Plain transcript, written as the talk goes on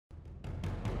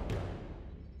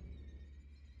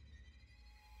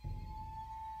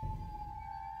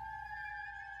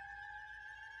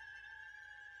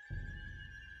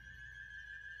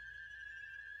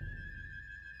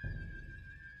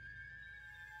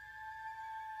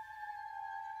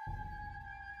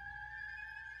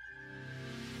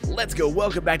Let's go.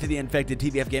 Welcome back to the Infected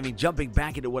TBF Gaming, jumping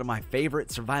back into one of my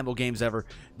favorite survival games ever.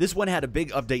 This one had a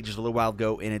big update just a little while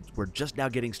ago, and we're just now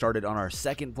getting started on our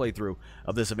second playthrough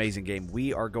of this amazing game.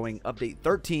 We are going update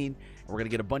 13, and we're going to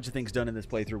get a bunch of things done in this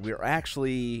playthrough. We're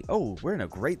actually, we're in a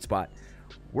great spot.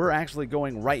 We're actually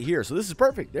going right here, so this is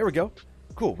perfect. There we go.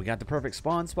 Cool. We got the perfect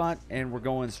spawn spot, and we're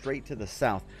going straight to the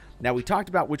south. Now, we talked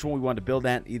about which one we wanted to build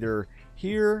at, either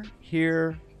here,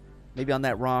 maybe on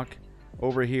that rock,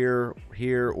 over here,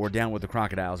 or down with the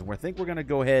crocodiles. And I think we're going to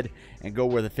go ahead and go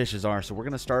where the fishes are. So we're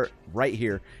going to start right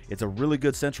here. It's a really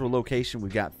good central location.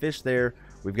 We've got fish there.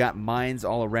 We've got mines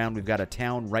all around. We've got a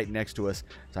town right next to us.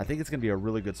 So I think it's going to be a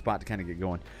really good spot to kind of get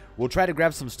going. We'll try to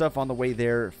grab some stuff on the way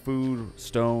there. Food,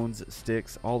 stones,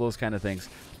 sticks, all those kind of things.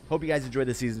 Hope you guys enjoyed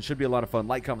this season. Should be a lot of fun.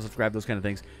 Like, comment, subscribe, those kind of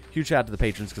things. Huge shout out to the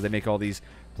patrons because they make all these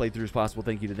playthroughs possible.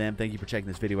 Thank you to them. Thank you for checking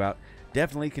this video out.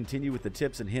 Definitely continue with the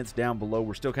tips and hints down below.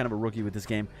 We're still kind of a rookie with this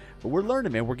game, but we're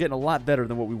learning, man. We're getting a lot better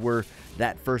than what we were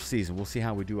that first season. We'll see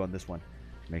how we do on this one.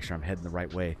 Make sure I'm heading the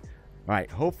right way. All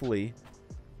right, hopefully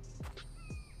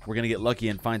we're going to get lucky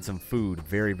and find some food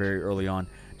very, very early on.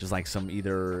 Just like some,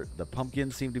 either the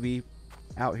pumpkins seem to be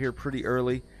out here pretty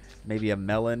early, maybe a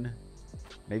melon,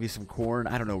 maybe some corn.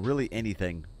 I don't know. Really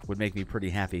anything would make me pretty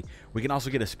happy. We can also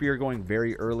get a spear going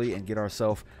very early and get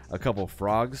ourselves a couple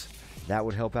frogs. That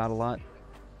would help out a lot.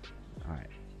 All right.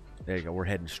 There you go. We're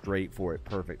heading straight for it.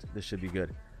 Perfect. This should be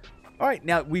good. All right.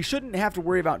 Now, we shouldn't have to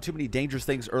worry about too many dangerous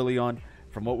things early on.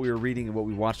 From what we were reading and what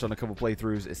we watched on a couple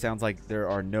playthroughs, it sounds like there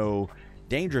are no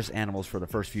dangerous animals for the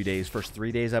first few days. First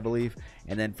 3 days, I believe.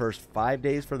 And then first 5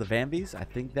 days for the Vambies. I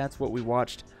think that's what we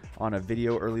watched on a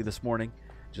video early this morning,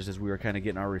 just as we were kind of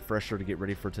getting our refresher to get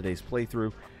ready for today's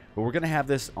playthrough. But we're going to have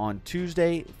this on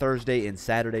Tuesday, Thursday, and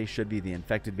Saturday should be the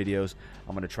infected videos.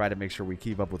 I'm going to try to make sure we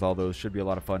keep up with all those. Should be a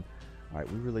lot of fun. All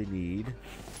right, we really need...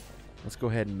 Let's go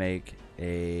ahead and make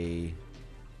a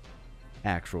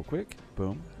axe real quick.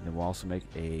 Boom. And then we'll also make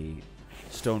a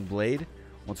stone blade.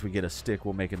 Once we get a stick,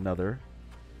 we'll make another.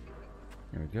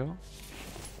 There we go.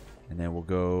 And then we'll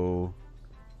go...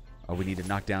 Oh, we need to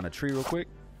knock down a tree real quick.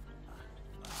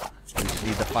 We just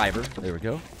need the fiber. There we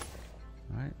go. All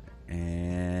right.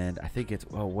 And I think it's...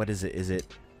 Oh, what is it? Is it...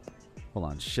 Hold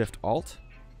on. Shift-Alt.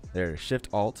 There.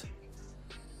 Shift-Alt.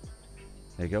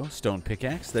 There you go. Stone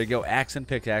pickaxe. There you go. Axe and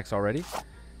pickaxe already.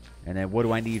 And then what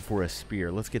do I need for a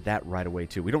spear? Let's get that right away,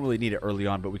 too. We don't really need it early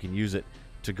on, but we can use it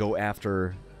to go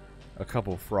after a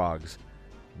couple frogs.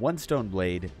 1 stone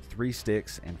blade, 3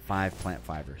 sticks, and 5 plant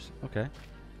fibers. Okay.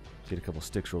 Get a couple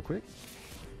sticks real quick.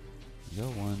 Go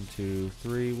 1, 2,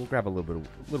 3. We'll grab a little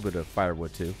bit of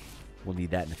firewood too. We'll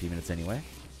need that in a few minutes anyway.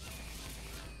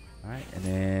 All right, and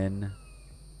then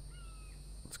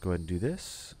let's go ahead and do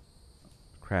this.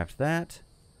 Craft that.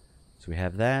 So we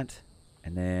have that,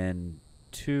 and then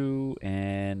 2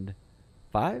 and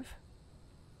 5.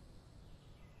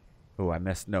 Oh, I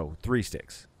messed. No, 3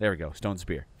 sticks. There we go. Stone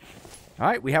spear. All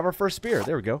right, we have our first spear.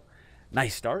 There we go.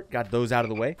 Nice start. Got those out of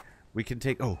the way. We can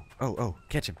take. Oh!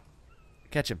 Catch him!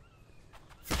 Catch him!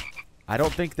 I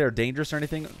don't think they're dangerous or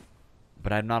anything,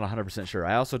 but I'm not 100% sure.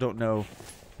 I also don't know.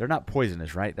 They're not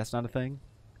poisonous, right? That's not a thing.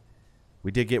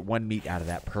 We did get 1 meat out of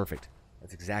that. Perfect.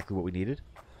 That's exactly what we needed.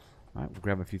 All right, we'll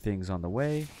grab a few things on the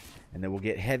way, and then we'll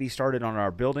get heavy started on our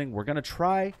building. We're going to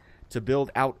try to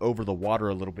build out over the water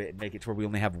a little bit and make it to where we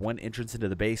only have 1 entrance into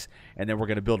the base, and then we're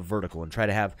going to build vertical and try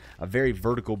to have a very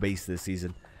vertical base this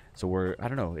season. So we're, I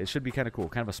don't know, it should be kind of cool.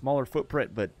 Kind of a smaller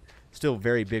footprint, but still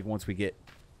very big once we get,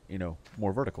 you know,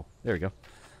 more vertical. There we go.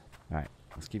 All right,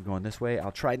 let's keep going this way.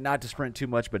 I'll try not to sprint too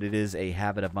much, but it is a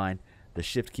habit of mine. The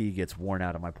shift key gets worn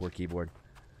out on my poor keyboard.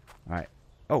 All right.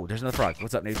 Oh, there's another frog.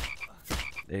 What's up, Nate?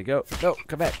 There you go. No,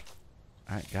 come back.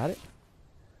 All right, got it.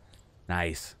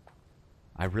 Nice.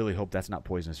 I really hope that's not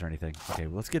poisonous or anything. Okay,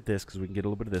 well, let's get this because we can get a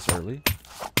little bit of this early.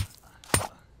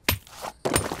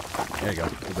 There you go. A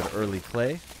little bit of early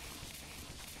clay.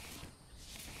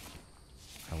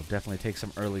 I will definitely take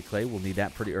some early clay. We'll need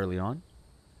that pretty early on.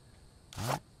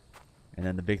 All right. And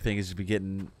then the big thing is to be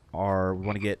getting our... We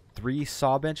want to get 3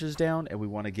 saw benches down, and we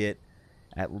want to get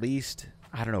at least,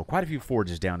 I don't know, quite a few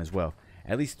forges down as well.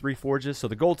 At least 3 forges. So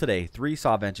the goal today, 3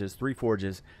 saw benches, 3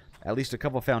 forges, at least a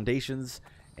couple foundations,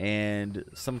 and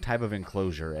some type of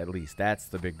enclosure at least. That's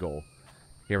the big goal.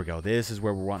 Here we go. This is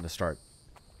where we're wanting to start.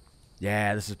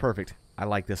 Yeah, this is perfect. I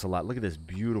like this a lot. Look at this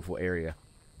beautiful area.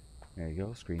 There you go.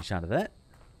 Screenshot of that.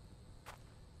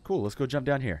 Cool. Let's go jump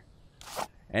down here.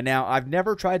 And now, I've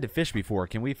never tried to fish before.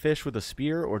 Can we fish with a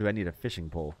spear, or do I need a fishing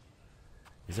pole?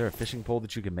 Is there a fishing pole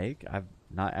that you can make? I've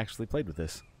not actually played with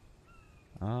this.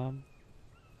 I'm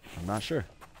not sure.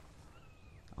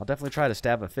 I'll definitely try to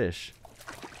stab a fish.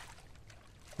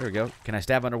 Here we go. Can I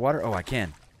stab underwater? Oh, I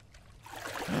can.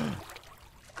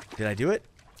 Did I do it?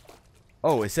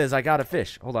 Oh, it says I got a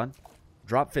fish. Hold on.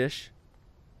 Drop fish.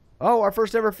 Oh, our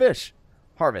first ever fish.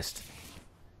 Harvest.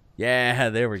 Yeah,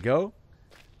 there we go.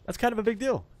 That's kind of a big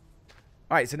deal.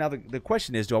 All right, so now the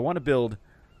question is, do I want to build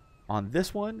on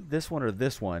this one, or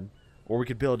this one? Or we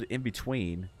could build in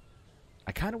between.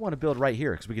 I kind of want to build right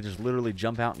here because we could just literally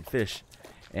jump out and fish.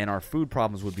 And our food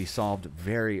problems would be solved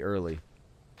very early.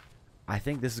 I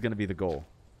think this is going to be the goal.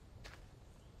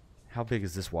 How big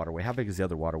is this waterway? How big is the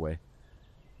other waterway?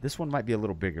 This one might be a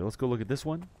little bigger. Let's go look at this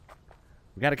one.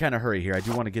 We got to kind of hurry here. I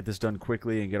do want to get this done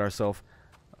quickly and get ourselves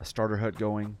a starter hut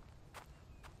going.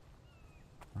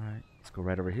 All right, let's go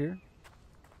right over here.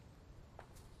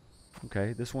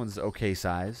 Okay, this one's okay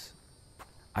size.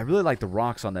 I really like the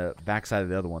rocks on the backside of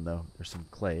the other one, though. There's some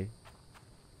clay.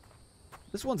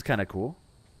 This one's kind of cool.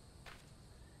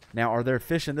 Now, are there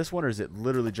fish in this one, or is it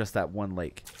literally just that one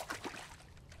lake?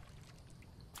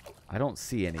 I don't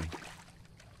see any.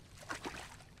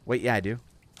 Wait, yeah, I do.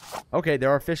 Okay, there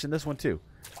are fish in this one, too.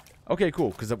 Okay, cool,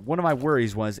 because one of my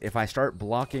worries was if I start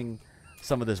blocking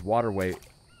some of this waterway,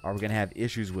 are we going to have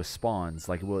issues with spawns?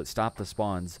 Like, will it stop the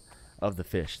spawns of the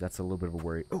fish? That's a little bit of a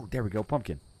worry. Oh, there we go,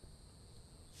 pumpkin.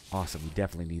 Awesome, we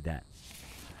definitely need that.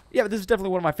 Yeah, but this is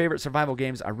definitely one of my favorite survival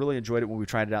games. I really enjoyed it when we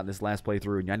tried it out in this last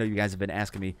playthrough. And I know you guys have been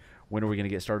asking me, when are we going to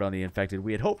get started on the Infected?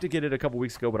 We had hoped to get it a couple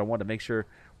weeks ago, but I wanted to make sure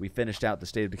we finished out the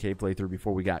State of Decay playthrough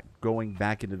before we got going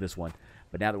back into this one.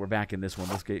 But now that we're back in this one,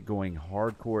 let's get going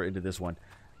hardcore into this one.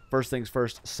 First things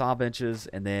first, saw benches,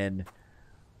 and then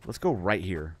let's go right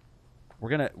here.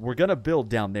 We're gonna build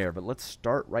down there, but let's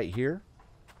start right here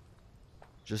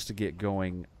just to get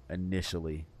going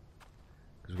initially.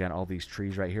 Because we got all these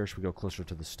trees right here. Should we go closer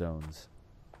to the stones?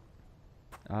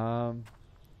 I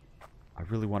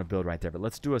really want to build right there, but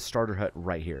let's do a starter hut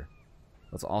right here.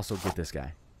 Let's also get this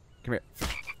guy. Come here.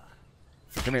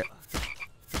 Come here.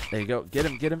 There you go. Get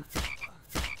him, get him.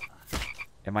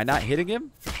 Am I not hitting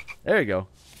him? There you go.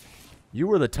 You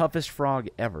were the toughest frog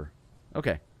ever.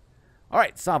 Okay. All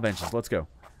right, saw benches. Let's go.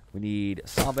 We need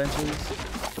saw benches.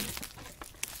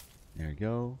 There you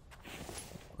go.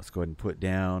 Let's go ahead and put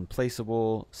down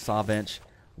placeable saw bench.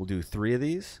 We'll do 3 of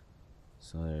these.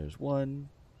 So there's 1,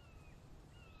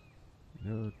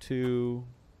 2,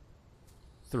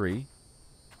 3.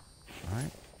 All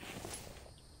right.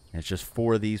 And it's just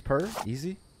 4 of these per.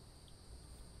 Easy.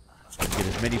 Get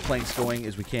as many planks going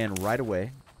as we can right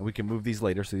away. And we can move these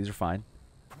later, so these are fine.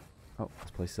 Oh,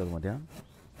 let's place the other one down.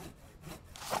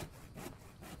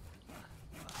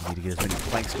 We need to get as many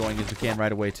planks going as we can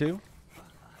right away, too.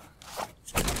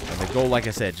 And the goal, like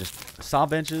I said, just saw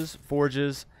benches,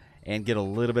 forges, and get a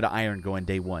little bit of iron going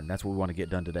day 1. That's what we want to get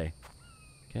done today.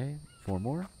 Okay, 4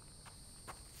 more.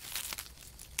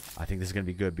 I think this is going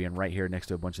to be good being right here next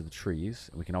to a bunch of the trees.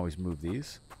 We can always move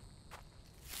these.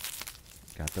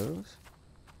 Got those.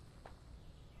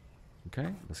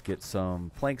 Okay, let's get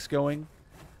some planks going.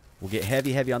 We'll get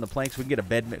heavy on the planks. We can get a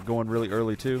bed going really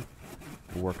early, too.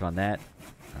 We'll work on that.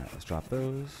 All right, let's drop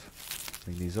those.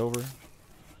 Bring these over.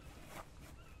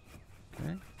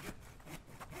 Okay.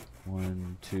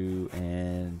 1, 2,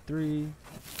 and 3.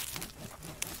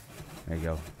 There you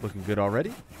go. Looking good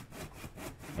already.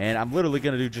 And I'm literally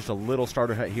going to do just a little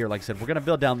starter hut here. Like I said, we're going to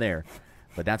build down there.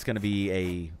 But that's going to be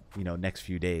a, next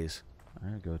few days. All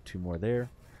right, go 2 more there.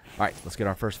 All right, let's get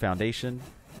our first foundation.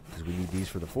 Because we need these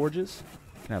for the forges.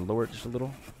 Can I lower it just a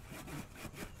little?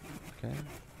 Okay.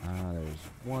 There's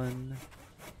 1,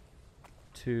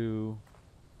 2.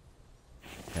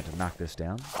 Got to knock this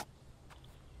down.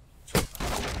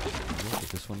 Get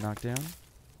this one knocked down.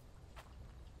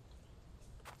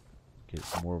 Get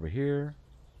some more over here.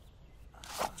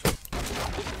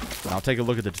 And I'll take a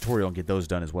look at the tutorial and get those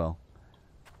done as well.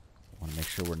 I want to make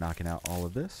sure we're knocking out all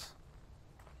of this.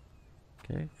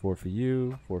 Okay, 4 for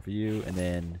you, 4 for you, and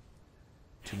then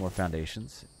 2 more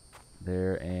foundations.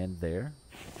 There and there.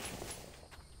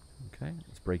 Okay,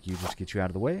 let's break you just to get you out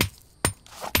of the way.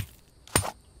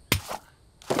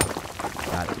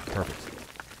 Got it. Perfect.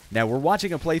 Now, we're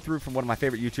watching a playthrough from one of my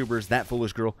favorite YouTubers, That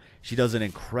Foolish Girl. She does an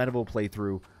incredible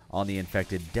playthrough on the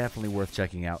Infected. Definitely worth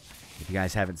checking out. If you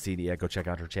guys haven't seen it yet, go check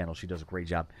out her channel. She does a great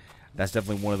job. That's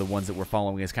definitely one of the ones that we're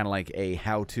following. It's kind of like a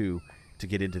how-to to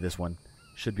get into this one.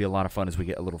 Should be a lot of fun as we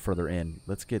get a little further in.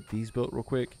 Let's get these built real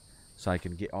quick so I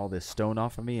can get all this stone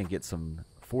off of me and get some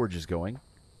forges going.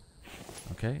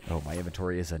 Okay. Oh, my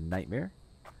inventory is a nightmare.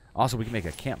 Also, we can make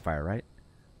a campfire, right?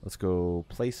 Let's go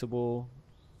placeable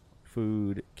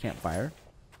food campfire.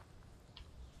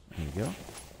 There you go.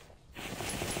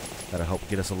 That'll help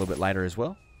get us a little bit lighter as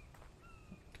well.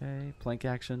 Okay, plank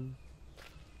action.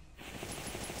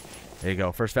 There you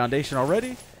go. First foundation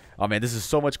already. Oh, man, this is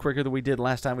so much quicker than we did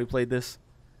last time we played this.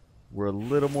 We're a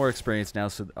little more experienced now,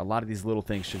 so a lot of these little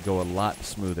things should go a lot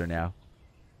smoother now.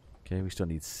 Okay, we still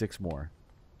need 6 more.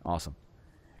 Awesome.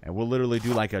 And we'll literally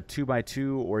do like a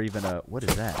 2x2 or even a... What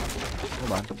is that?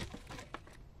 Hold on.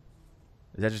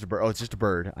 Is that just a bird? Oh, it's just a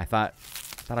bird. I thought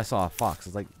I saw a fox.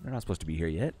 It's like, they're not supposed to be here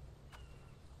yet.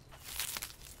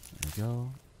 There we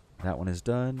go. That one is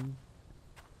done.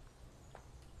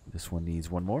 This one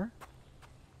needs 1 more.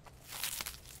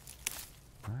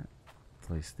 Alright.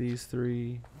 Place these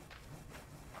 3.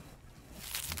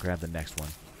 Grab the next one.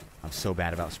 I'm so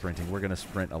bad about sprinting. We're going to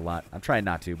sprint a lot. I'm trying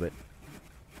not to, but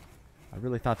I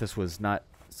really thought this was not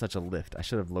such a lift. I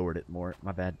should have lowered it more.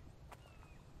 My bad.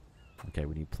 Okay,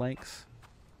 we need planks.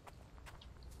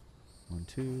 1,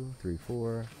 2, 3,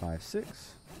 4, 5,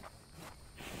 6.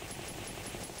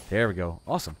 There we go.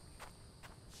 Awesome.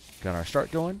 Got our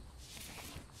start going.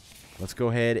 Let's go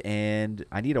ahead and...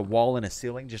 I need a wall and a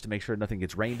ceiling just to make sure nothing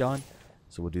gets rained on.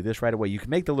 So we'll do this right away. You can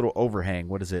make the little overhang.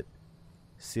 What is it?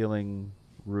 Ceiling,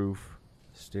 roof,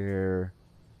 stair,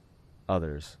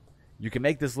 others. You can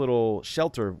make this little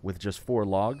shelter with just 4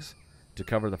 logs to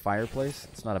cover the fireplace.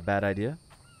 It's not a bad idea.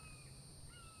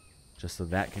 Just so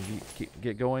that can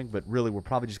get going. But really, we're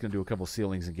probably just going to do a couple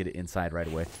ceilings and get it inside right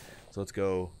away. So let's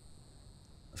go.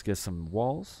 Let's get some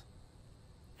walls.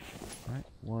 All right.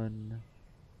 1,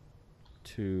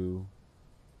 2,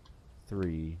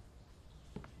 3,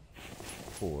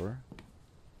 4. All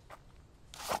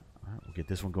right, we'll get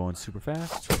this one going super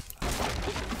fast.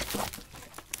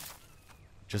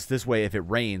 Just this way, if it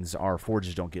rains, our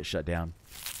forges don't get shut down.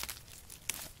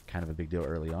 Kind of a big deal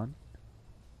early on.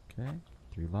 Okay,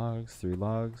 3 logs, 3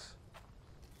 logs.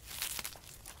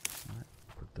 All right,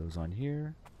 put those on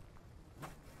here.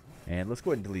 And let's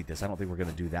go ahead and delete this. I don't think we're going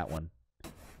to do that one.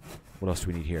 What else do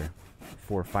we need here?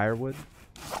 4 firewood.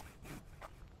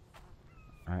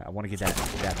 All right, I want to get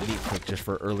that meat cooked just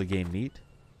for early game meat.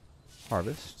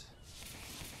 Harvest.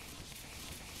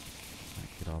 All right,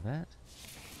 get all that.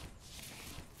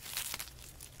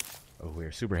 Oh,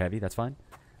 we're super heavy. That's fine.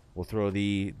 We'll throw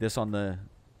this on the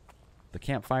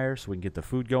campfire so we can get the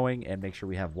food going and make sure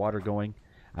we have water going.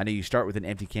 I know you start with an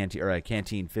empty canteen or a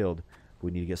canteen filled, but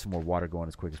we need to get some more water going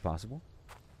as quick as possible.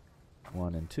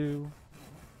 1 and 2.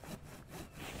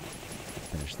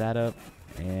 Finish that up,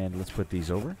 and let's put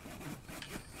these over.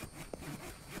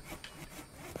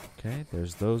 Okay,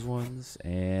 there's those ones,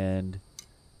 and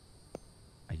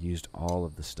I used all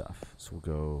of the stuff, so we'll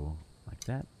go like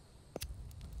that.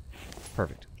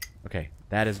 Perfect. Okay,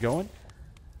 that is going.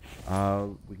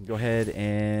 We can go ahead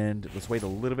and let's wait a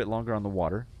little bit longer on the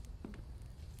water.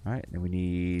 All right, then we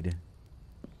need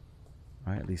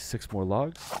at least 6 more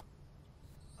logs.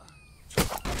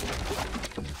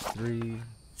 There's 3.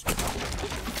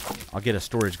 I'll get a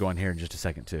storage going here in just a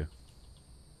second too.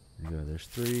 There you go. There's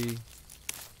 3. And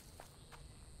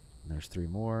there's 3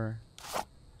 more.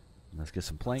 And let's get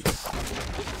some planks.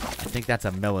 I think that's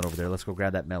a melon over there. Let's go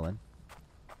grab that melon.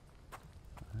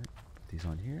 Alright, put these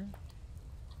on here.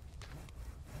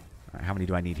 Alright, how many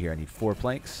do I need here? I need 4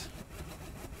 planks.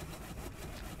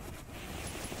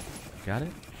 Got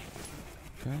it.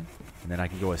 Okay. And then I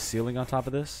can go a ceiling on top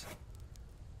of this.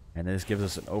 And then this gives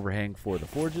us an overhang for the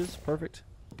forges. Perfect.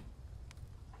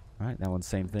 Alright, that one's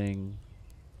same thing.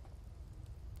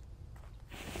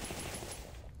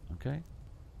 Okay.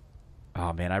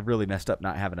 Oh, man, I really messed up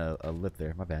not having a lip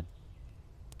there. My bad.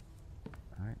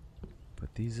 Alright.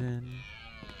 Put these in.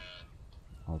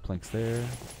 All the planks there.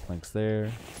 Planks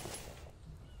there.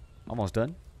 Almost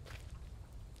done.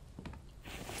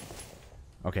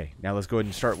 Okay, now let's go ahead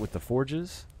and start with the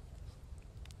forges.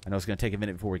 I know it's going to take a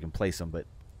minute before we can place them, but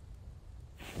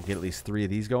we'll get at least 3 of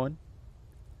these going.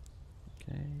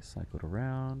 Okay, cycle it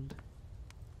around.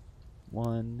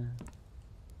 1,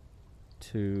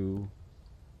 2,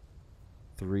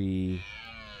 3.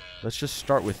 Let's just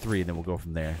start with 3 and then we'll go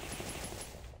from there.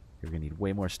 You're going to need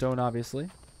way more stone,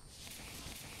 obviously.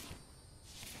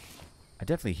 I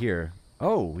definitely hear...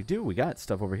 Oh, we do. We got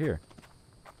stuff over here.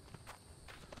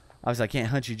 Obviously, I can't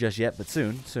hunt you just yet, but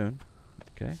soon. Soon.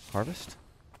 Okay, harvest.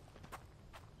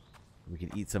 We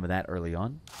can eat some of that early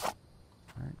on.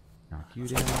 Alright, knock you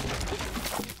down.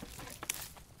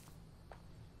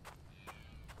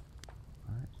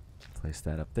 Alright, place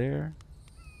that up there.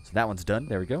 So that one's done.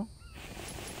 There we go.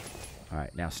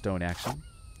 Alright, now stone action.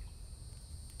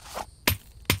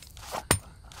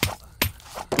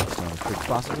 Stone as quick as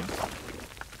possible.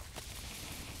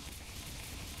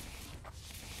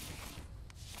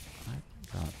 Alright,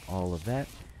 got all of that.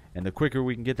 And the quicker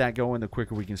we can get that going, the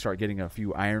quicker we can start getting a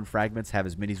few iron fragments, have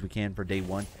as many as we can for day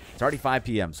 1. It's already 5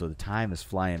 p.m., so the time is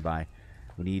flying by.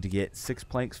 We need to get 6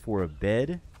 planks for a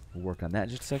bed. We'll work on that in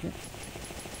just a second.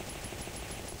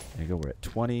 There you go. We're at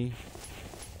 20.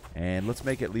 And let's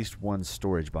make at least 1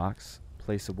 storage box.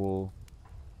 Placeable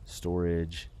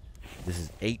storage. This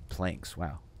is 8 planks.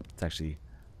 Wow. It's actually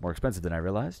more expensive than I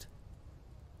realized.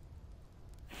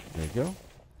 There you go.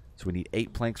 So we need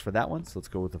 8 planks for that one. So let's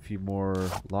go with a few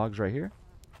more logs right here.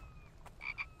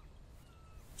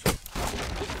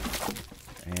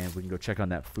 And we can go check on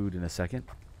that food in a second.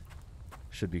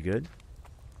 Should be good.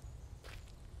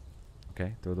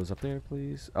 Okay, throw those up there,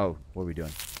 please. Oh, what are we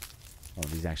doing? Oh,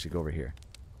 these actually go over here.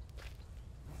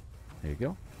 There you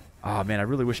go. Oh, man, I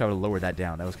really wish I would have lowered that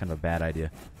down. That was kind of a bad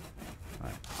idea. All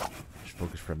right. Just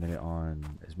focus for a minute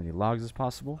on as many logs as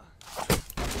possible.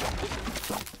 There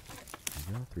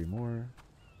you go. 3 more.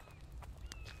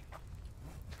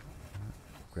 Right.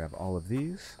 Grab all of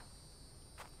these.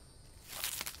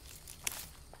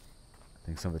 I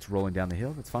think some of it's rolling down the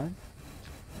hill. That's fine.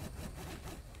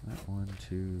 All right, 1,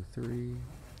 2, 3.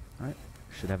 All right.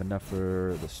 Should have enough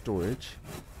for the storage.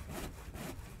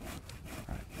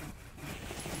 All right.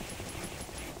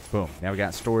 Boom. Now we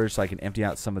got storage so I can empty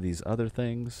out some of these other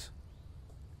things.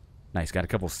 Nice. Got a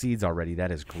couple seeds already.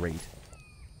 That is great.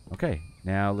 Okay.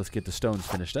 Now let's get the stones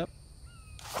finished up.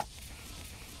 All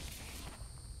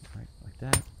right. Like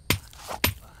that.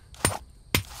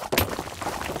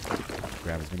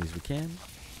 Grab as many as we can.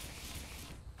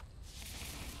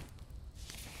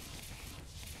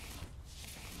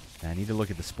 I need to look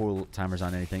at the spoil timers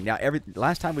on anything. Now,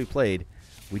 last time we played,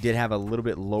 we did have a little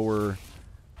bit lower,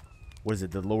 what is it,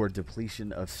 the lower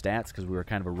depletion of stats because we were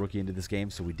kind of a rookie into this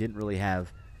game, so we didn't really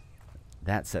have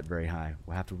that set very high.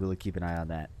 We'll have to really keep an eye on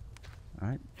that. All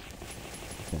right.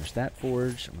 Finish that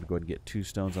forge. I'm going to go ahead and get 2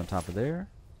 stones on top of there.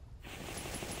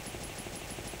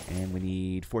 And we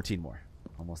need 14 more.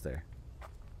 Almost there.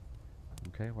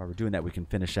 Okay, while we're doing that, we can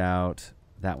finish out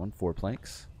that one, 4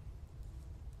 planks.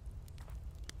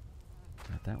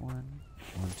 Got that one.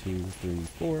 1, 2, 3,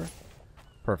 4.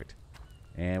 Perfect.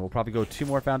 And we'll probably go 2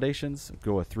 more foundations.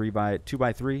 Go a 2 by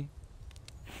 3.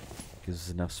 Gives us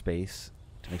enough space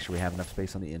to make sure we have enough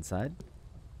space on the inside.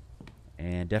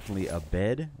 And definitely a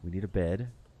bed. We need a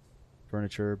bed.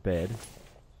 Furniture, bed.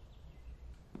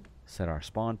 Set our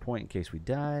spawn point in case we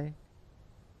die.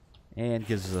 And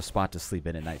gives us a spot to sleep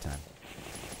in at nighttime.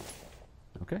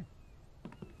 Okay.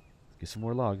 Let's get some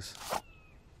more logs.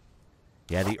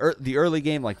 Yeah, the early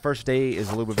game, like first day, is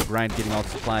a little bit of a grind getting all the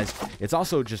supplies. It's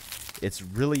also just, it's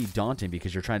really daunting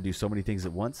because you're trying to do so many things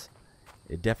at once.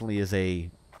 It definitely is a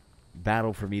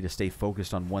battle for me to stay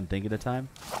focused on one thing at a time.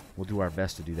 We'll do our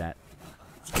best to do that.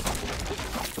 Right.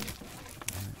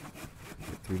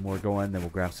 Get 3 more going, then we'll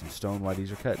grab some stone while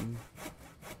these are cutting.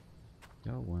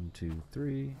 Go, 1, 2,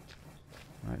 3.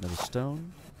 All right, another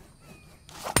stone.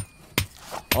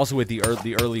 Also with the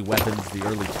early weapons, the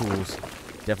early tools,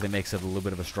 definitely makes it a little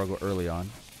bit of a struggle early on.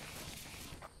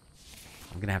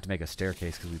 I'm going to have to make a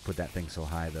staircase because we put that thing so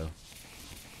high, though.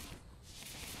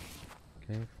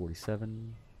 Okay,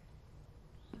 47.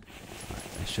 Alright,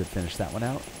 I should finish that one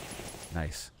out.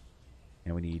 Nice.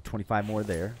 And we need 25 more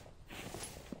there.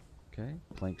 Okay,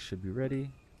 planks should be ready.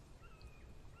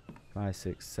 5,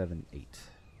 6, 7, 8.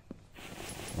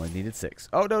 Only needed 6.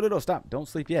 Oh, no, stop. Don't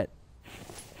sleep yet.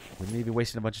 We need to be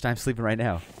wasting a bunch of time sleeping right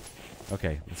now.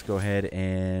 Okay, let's go ahead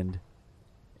and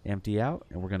empty out.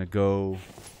 And we're going to go...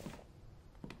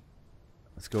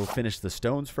 Let's go finish the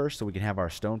stones first so we can have our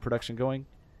stone production going.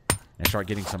 And start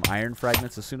getting some iron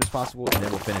fragments as soon as possible. And then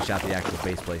we'll finish out the actual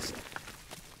base place.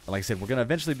 Like I said, we're going to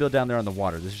eventually build down there on the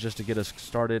water. This is just to get us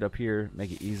started up here.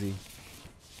 Make it easy.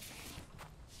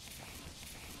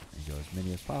 And go as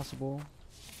many as possible.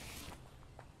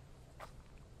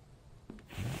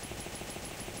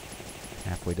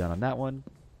 Halfway done on that one.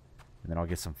 And then I'll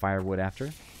get some firewood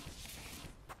after.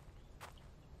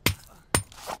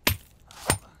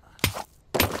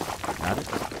 Got it.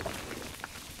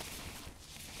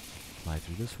 Fly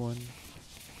through this one.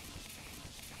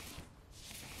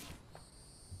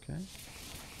 Okay.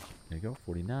 There you go.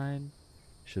 49.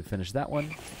 Should finish that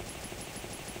one.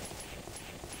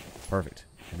 Perfect.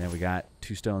 And then we got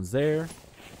 2 stones there.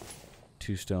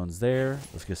 2 stones there.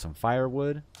 Let's get some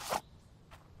firewood.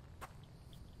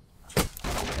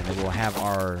 And then we'll have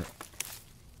our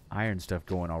iron stuff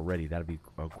going already. That'll be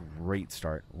a great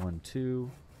start. 1, 2.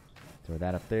 Throw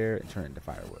that up there and turn it into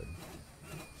firewood.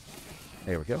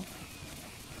 There we go.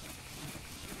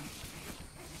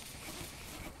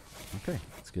 Okay,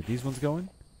 let's get these ones going.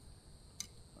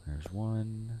 There's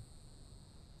one.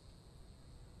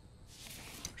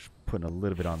 Just putting a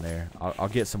little bit on there. I'll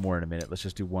get some more in a minute. Let's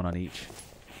just do 1 on each.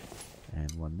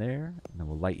 And 1 there. And then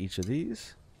we'll light each of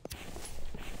these.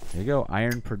 There you go.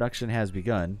 Iron production has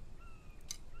begun.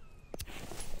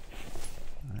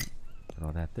 Alright. Put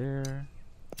all that there.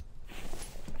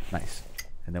 Nice.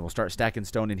 And then we'll start stacking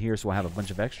stone in here so we'll have a bunch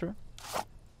of extra.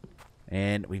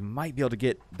 And we might be able to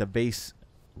get the base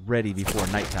ready before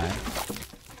nighttime.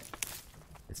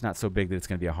 It's not so big that it's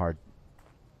going to be a hard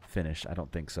finish. I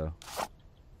don't think so.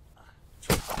 1,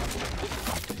 2,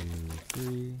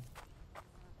 3.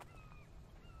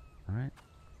 Alright.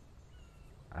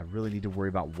 I really need to worry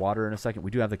about water in a second.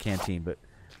 We do have the canteen, but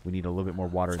we need a little bit more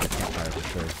water in the campfire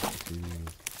for sure. 2,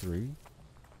 3.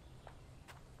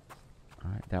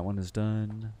 Alright, that one is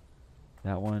done.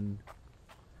 That one.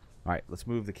 Alright, let's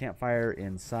move the campfire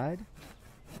inside.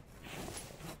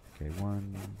 Okay,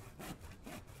 one.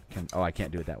 Oh, I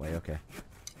can't do it that way. Okay.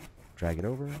 Drag it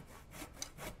over.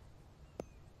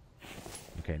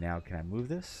 Okay, now can I move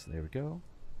this? There we go.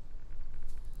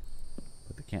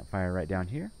 Put the campfire right down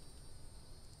here.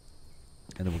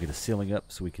 And then we'll get a ceiling up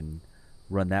so we can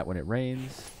run that when it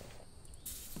rains.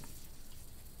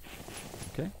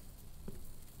 Okay.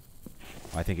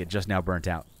 I think it just now burnt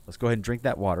out. Let's go ahead and drink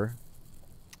that water.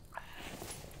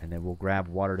 And then we'll grab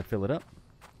water to fill it up.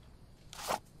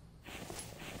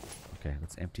 Okay,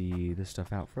 let's empty this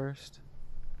stuff out first.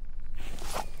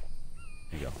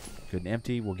 There you go. Good and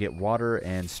empty. We'll get water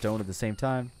and stone at the same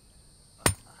time.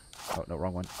 Oh, no,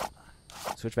 wrong one.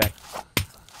 Switch back.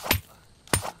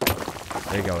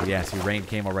 There you go. Yeah, see, rain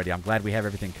came already. I'm glad we have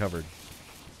everything covered.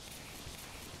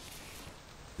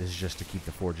 This is just to keep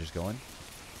the forges going.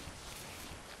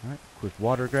 Alright, quick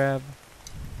water grab.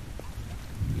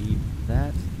 Eat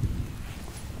that.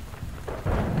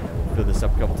 And we'll fill this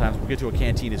up a couple times. We'll get to a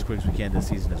canteen as quick as we can this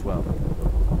season as well.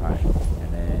 Alright,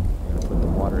 and then we're going to put the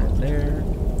water in there.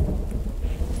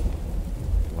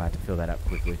 We'll have to fill that up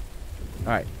quickly.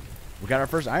 Alright, we got our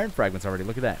first iron fragments already.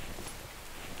 Look at that.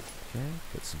 Okay,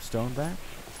 put some stone back.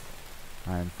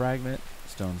 Iron fragment,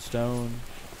 stone,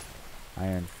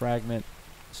 iron fragment,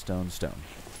 stone.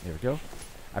 There we go.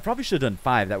 I probably should have done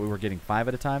 5. That we were getting 5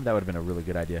 at a time. That would have been a really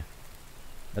good idea.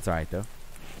 That's alright, though.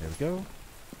 There we go.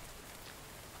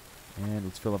 And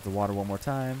let's fill up the water one more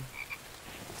time.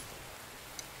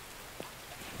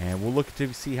 And we'll look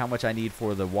to see how much I need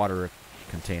for the water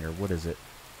container. What is it?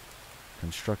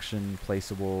 Construction,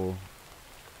 placeable,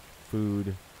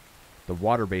 food, the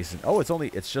water basin. Oh,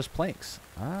 it's just planks.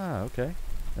 Ah, okay.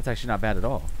 That's actually not bad at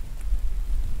all.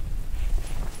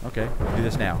 Okay, we'll do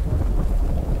this now.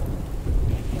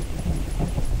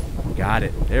 Got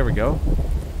it. There we go.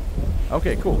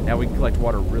 Okay, cool. Now we can collect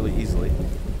water really easily.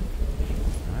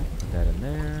 Alright, put that in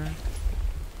there.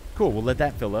 Cool, we'll let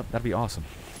that fill up. That'd be awesome.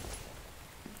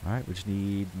 Alright, we just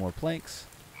need more planks.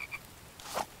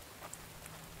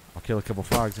 I'll kill a couple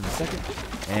frogs in a second.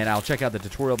 And I'll check out the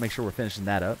tutorial, make sure we're finishing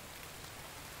that up.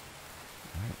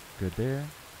 Alright, good there.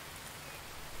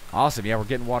 Awesome, yeah, we're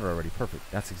getting water already.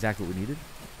 Perfect. That's exactly what we needed.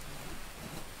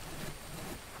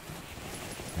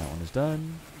 That one is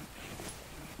done.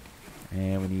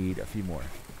 And we need a few more.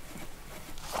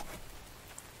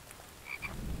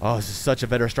 Oh, this is such a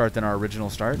better start than our original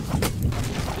start.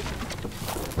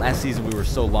 Last season we were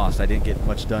so lost. I didn't get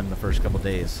much done the first couple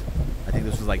days. I think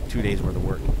this was like 2 days worth of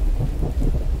work.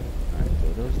 Alright,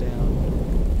 throw those down.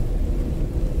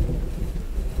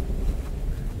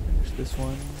 Finish this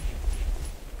one.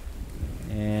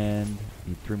 And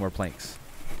need 3 more planks.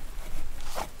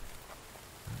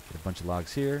 Get a bunch of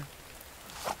logs here.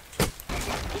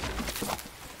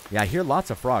 Yeah, I hear lots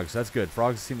of frogs. That's good.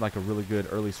 Frogs seem like a really good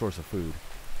early source of food.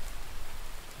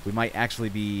 We might actually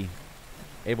be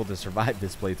able to survive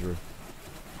this playthrough.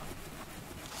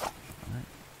 Alright,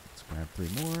 let's grab 3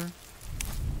 more.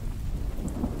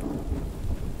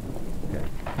 Okay.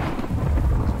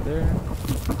 So there.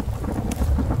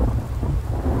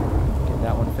 Get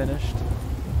that one finished.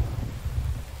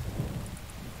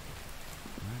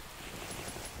 Alright.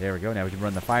 There we go. Now we can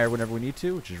run the fire whenever we need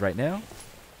to, which is right now.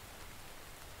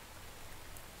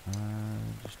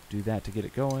 Just do that to get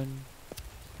it going.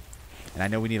 And I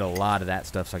know we need a lot of that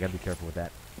stuff, so I gotta be careful with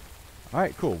that.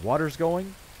 Alright, cool. Water's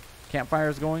going.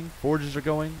 Campfire's going. Forges are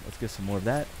going. Let's get some more of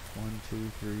that. 1,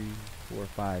 2, 3, 4,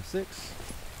 5, 6.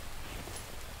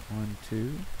 1,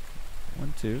 2.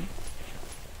 1, 2.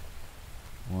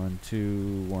 1,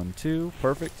 2, 1, 2.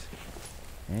 Perfect.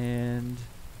 And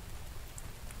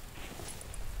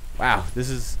wow, this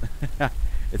is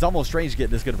it's almost strange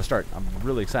getting this good of a start. I'm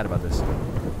really excited about this.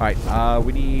 Alright,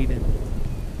 we need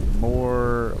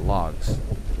more logs.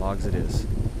 Logs it is.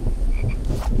 Get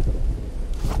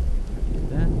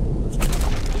that.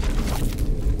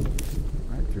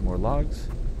 Alright, 3 more logs.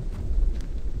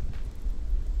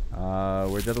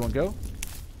 Where'd the other one go?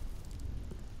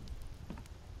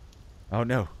 Oh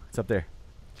no. What's up there?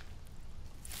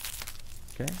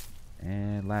 Okay.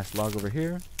 And last log over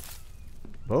here.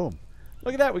 Boom.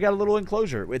 Look at that. We got a little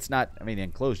enclosure. It's not, I mean,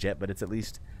 enclosed yet, but it's at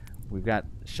least, we've got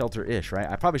shelter-ish, right?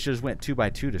 I probably should have just went 2 by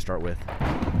 2 to start with.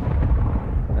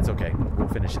 That's okay. We'll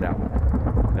finish it out.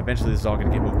 And eventually this is all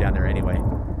going to get moved down there anyway.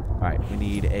 All right. We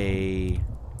need a,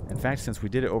 in fact, since we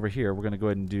did it over here, we're going to go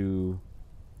ahead and do,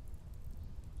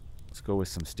 let's go with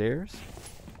some stairs.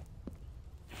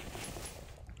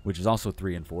 Which is also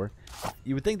 3 and 4.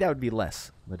 You would think that would be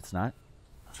less, but it's not.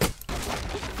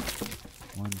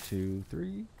 1, 2,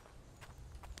 3.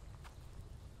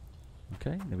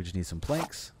 Okay, then we just need some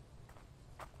planks.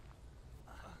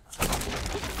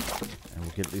 And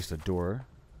we'll get at least a door.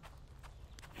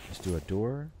 Let's do a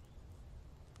door.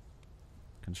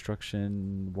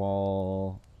 Construction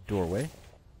wall doorway.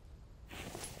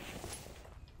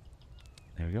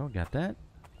 There we go, got that.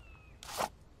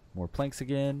 More planks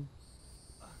again.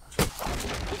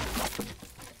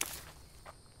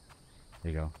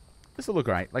 There you go. This will look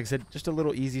alright. Like I said, just a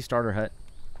little easy starter hut.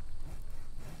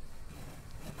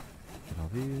 Get all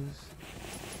these.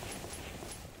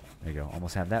 There you go.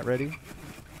 Almost have that ready.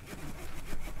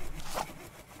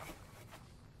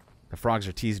 The frogs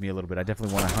are teasing me a little bit. I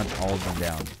definitely want to hunt all of them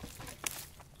down.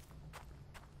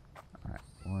 Alright.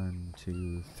 1,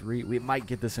 2, 3. We might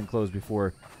get this enclosed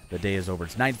before the day is over.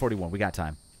 It's 9:41. We got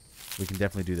time. We can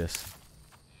definitely do this.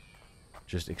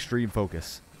 Just extreme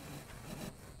focus.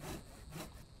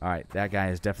 Alright, that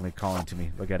guy is definitely calling to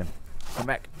me. Look at him. Come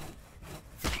back.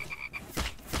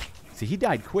 See, he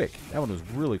died quick. That one was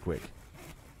really quick.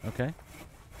 Okay. I'm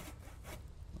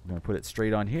going to put it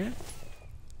straight on here.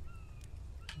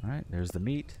 Alright, there's the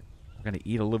meat. We're going to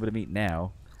eat a little bit of meat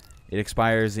now. It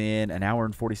expires in 1 hour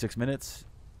and 46 minutes.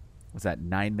 What's that,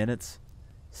 9 minutes?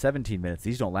 17 minutes.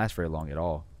 These don't last very long at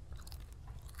all.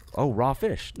 Oh, raw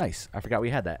fish. Nice. I forgot we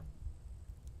had that.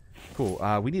 Cool.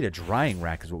 We need a drying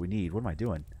rack is what we need. What am I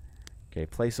doing? Okay,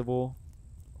 placeable.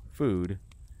 Food.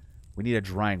 We need a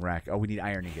drying rack. Oh, we need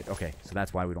iron ingot. Okay, so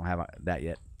that's why we don't have that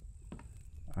yet.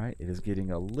 Alright, it is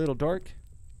getting a little dark.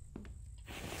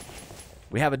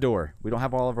 We have a door. We don't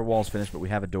have all of our walls finished, but we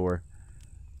have a door.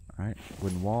 Alright,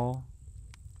 wooden wall.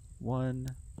 1.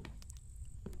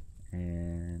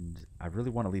 And I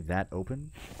really want to leave that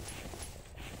open.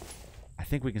 I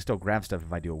think we can still grab stuff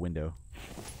if I do a window.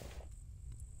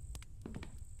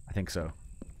 I think so.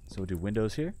 So we'll do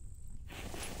windows here.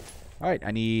 Alright,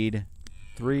 I need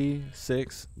 3,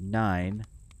 6, 9,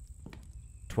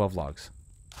 12 logs.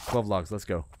 12 logs, let's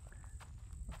go.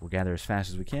 We'll gather as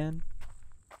fast as we can.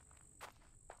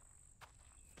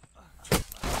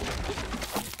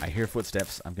 I hear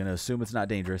footsteps. I'm going to assume it's not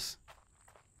dangerous.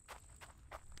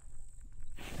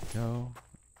 There we go.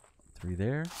 3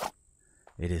 there.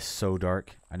 It is so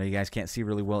dark. I know you guys can't see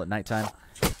really well at nighttime.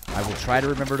 I will try to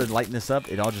remember to lighten this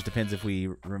up. It all just depends if we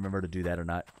remember to do that or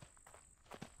not.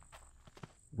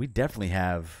 We definitely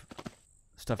have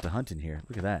stuff to hunt in here.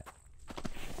 Look at that.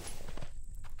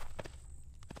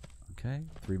 Okay,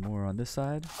 3 more on this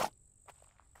side.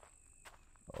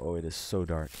 Oh, it is so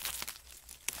dark.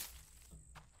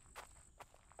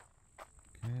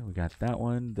 Okay, we got that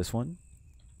one, this one.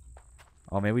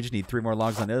 Oh man, we just need 3 more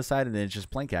logs on the other side and then it's just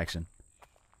plank action.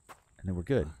 And then we're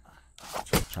good.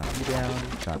 Chop you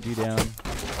down, chop you down. And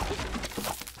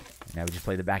now we just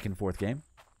play the back and forth game.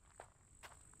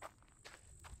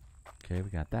 Okay, we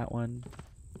got that one.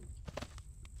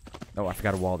 Oh, I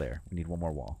forgot a wall there. We need 1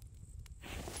 more wall.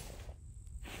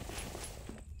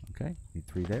 Okay, need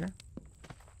 3 there.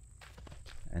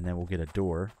 And then we'll get a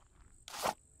door.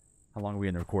 How long are we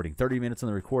in the recording? 30 minutes in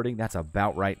the recording. That's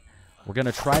about right. We're going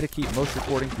to try to keep most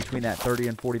recordings between that 30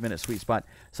 and 40 minute sweet spot.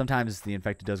 Sometimes the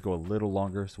infected does go a little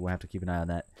longer, so we'll have to keep an eye on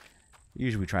that.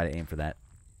 Usually we try to aim for that.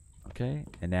 Okay,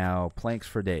 and now planks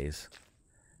for days.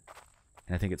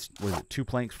 And I think it's, what is it, 2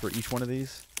 planks for each one of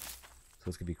these? So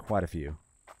it's going to be quite a few.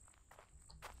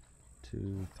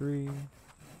 2, 3. That's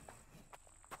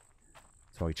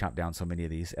why we chopped down so many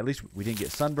of these. At least we didn't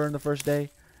get sunburned the first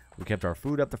day. We kept our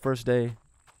food up the first day.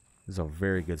 This is a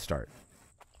very good start.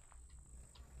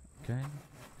 Okay.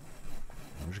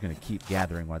 We're just going to keep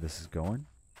gathering while this is going.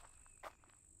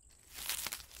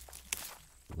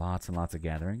 Lots and lots of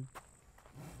gathering.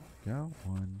 Go.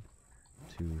 1,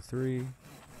 2, 3. I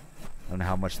don't know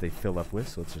how much they fill up with,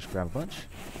 so let's just grab a bunch.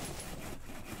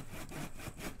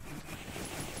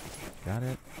 Got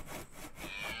it.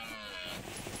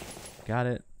 Got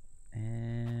it.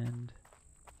 And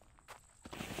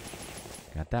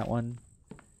got that one.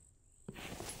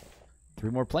 3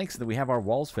 more planks, and then we have our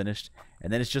walls finished,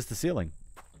 and then it's just the ceiling.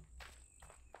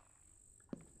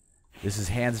 This is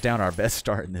hands down our best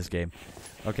start in this game.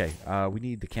 Okay, we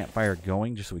need the campfire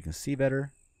going just so we can see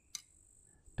better.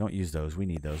 Don't use those. We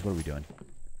need those. What are we doing?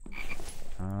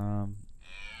 Oh,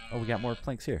 we got more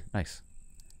planks here. Nice.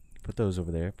 Put those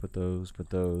over there. Put those. Put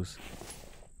those.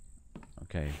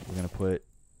 Okay, we're going to put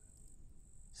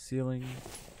ceiling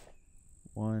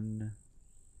 1,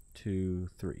 2,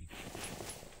 3.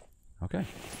 Okay.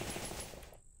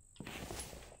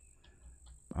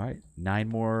 All right, 9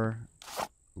 more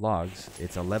logs.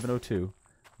 It's 11:02.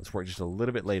 Let's work just a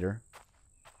little bit later.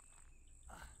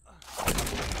 1,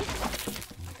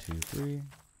 2, 3.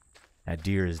 That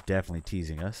deer is definitely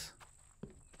teasing us.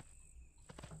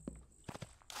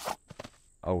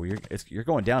 Oh, you're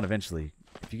going down eventually.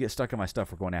 If you get stuck in my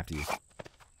stuff, we're going after you.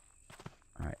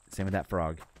 All right, same with that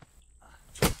frog.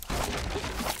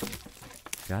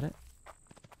 Got it.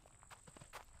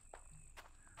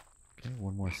 Okay,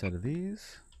 one more set of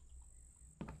these.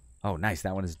 Oh, nice.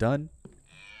 That one is done.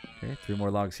 Okay, 3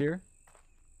 more logs here.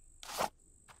 I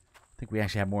think we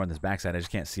actually have more on this backside. I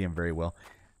just can't see them very well.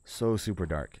 So super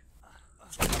dark.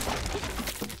 There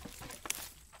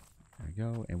we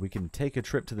go. And we can take a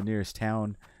trip to the nearest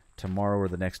town tomorrow or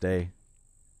the next day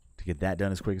to get that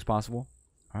done as quick as possible.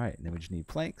 All right, and then we just need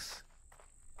planks.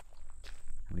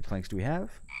 How many planks do we have?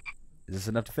 Is this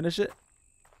enough to finish it?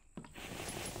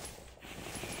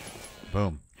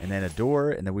 Boom. And then a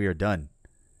door, and then we are done.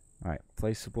 All right,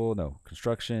 placeable, no.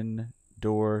 Construction,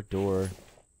 door.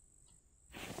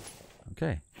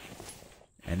 Okay.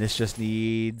 And this just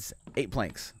needs 8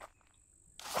 planks.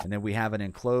 And then we have an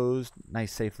enclosed,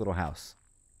 nice, safe little house.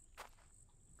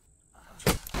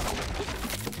 1,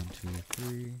 2,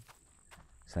 3.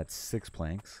 So that's 6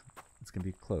 planks. It's going to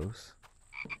be close.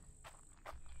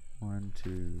 1,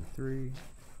 2, 3.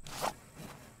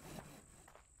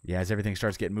 Yeah, as everything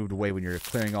starts getting moved away when you're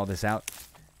clearing all this out,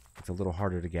 it's a little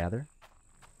harder to gather.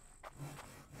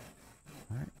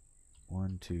 All right.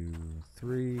 1, 2,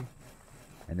 3.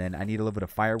 And then I need a little bit of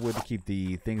firewood to keep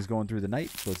the things going through the night.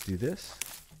 So let's do this.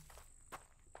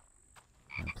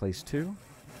 And place 2. All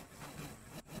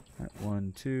right,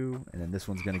 1, 2. And then this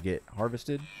one's going to get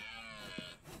harvested.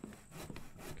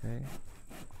 Okay.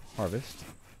 Harvest.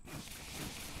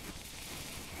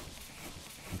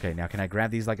 Okay, now can I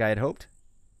grab these like I had hoped?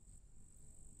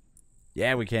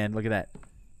 Yeah, we can. Look at that.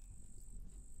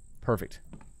 Perfect.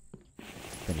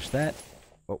 Finish that.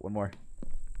 Oh, one more.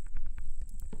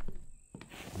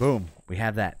 Boom. We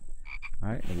have that. All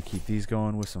right, let me keep these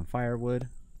going with some firewood.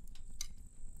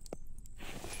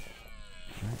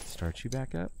 All right, start you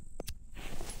back up.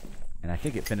 And I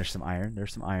think it finished some iron.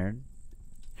 There's some iron.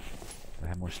 Do I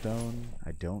have more stone?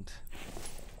 I don't.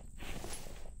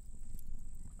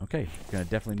 Okay, gonna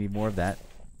definitely need more of that.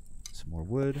 Some more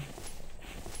wood.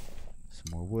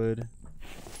 Some more wood.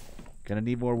 Gonna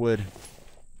need more wood.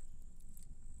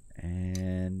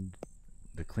 And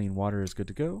the clean water is good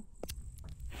to go.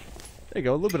 There you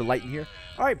go, a little bit of light in here.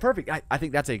 All right, perfect. I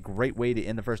think that's a great way to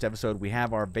end the first episode. We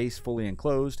have our base fully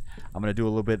enclosed. I'm going to do a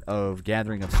little bit of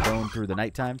gathering of stone through the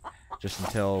nighttime, just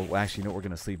until, well, actually, you know, we're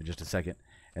going to sleep in just a second.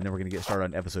 And then we're going to get started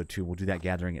on episode 2. We'll do that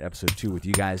gathering in episode 2 with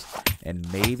you guys. And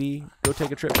maybe go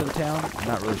take a trip to the town. I'm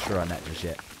not really sure on that just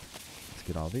yet. Let's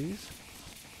get all these.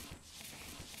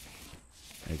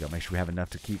 There you go. Make sure we have enough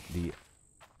to keep the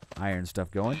iron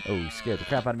stuff going. Oh, he scared the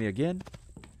crap out of me again.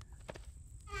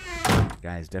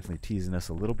 Guy's definitely teasing us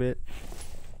a little bit.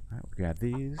 All right, we'll grab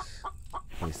these.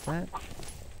 Place that.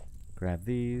 Grab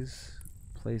these.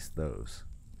 Place those.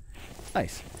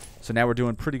 Nice. So now we're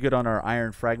doing pretty good on our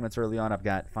iron fragments early on. I've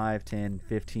got 5, 10,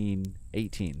 15,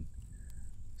 18.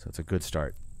 So it's a good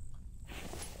start.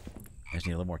 I just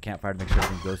need a little more campfire to make sure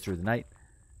everything goes through the night.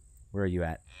 Where are you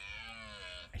at?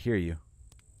 I hear you.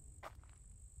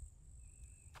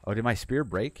 Oh, did my spear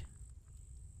break?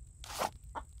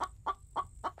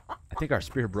 I think our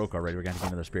spear broke already. We're going to get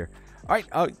another spear. All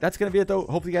right. That's going to be it, though.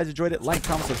 Hopefully, you guys enjoyed it. Like,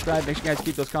 comment, subscribe. Make sure you guys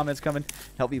keep those comments coming.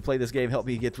 Help me play this game. Help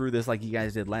me get through this like you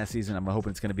guys did last season. I'm hoping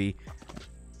it's going to be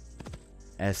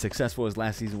as successful as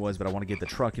last season was, but I want to get the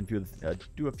truck and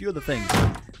do a few of the things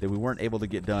that we weren't able to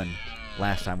get done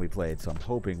last time we played. So I'm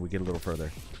hoping we get a little further.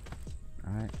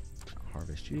 All right.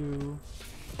 Harvest you.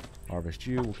 Harvest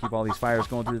you. We'll keep all these fires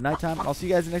going through the nighttime. I'll see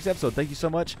you guys in the next episode. Thank you so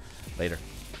much. Later.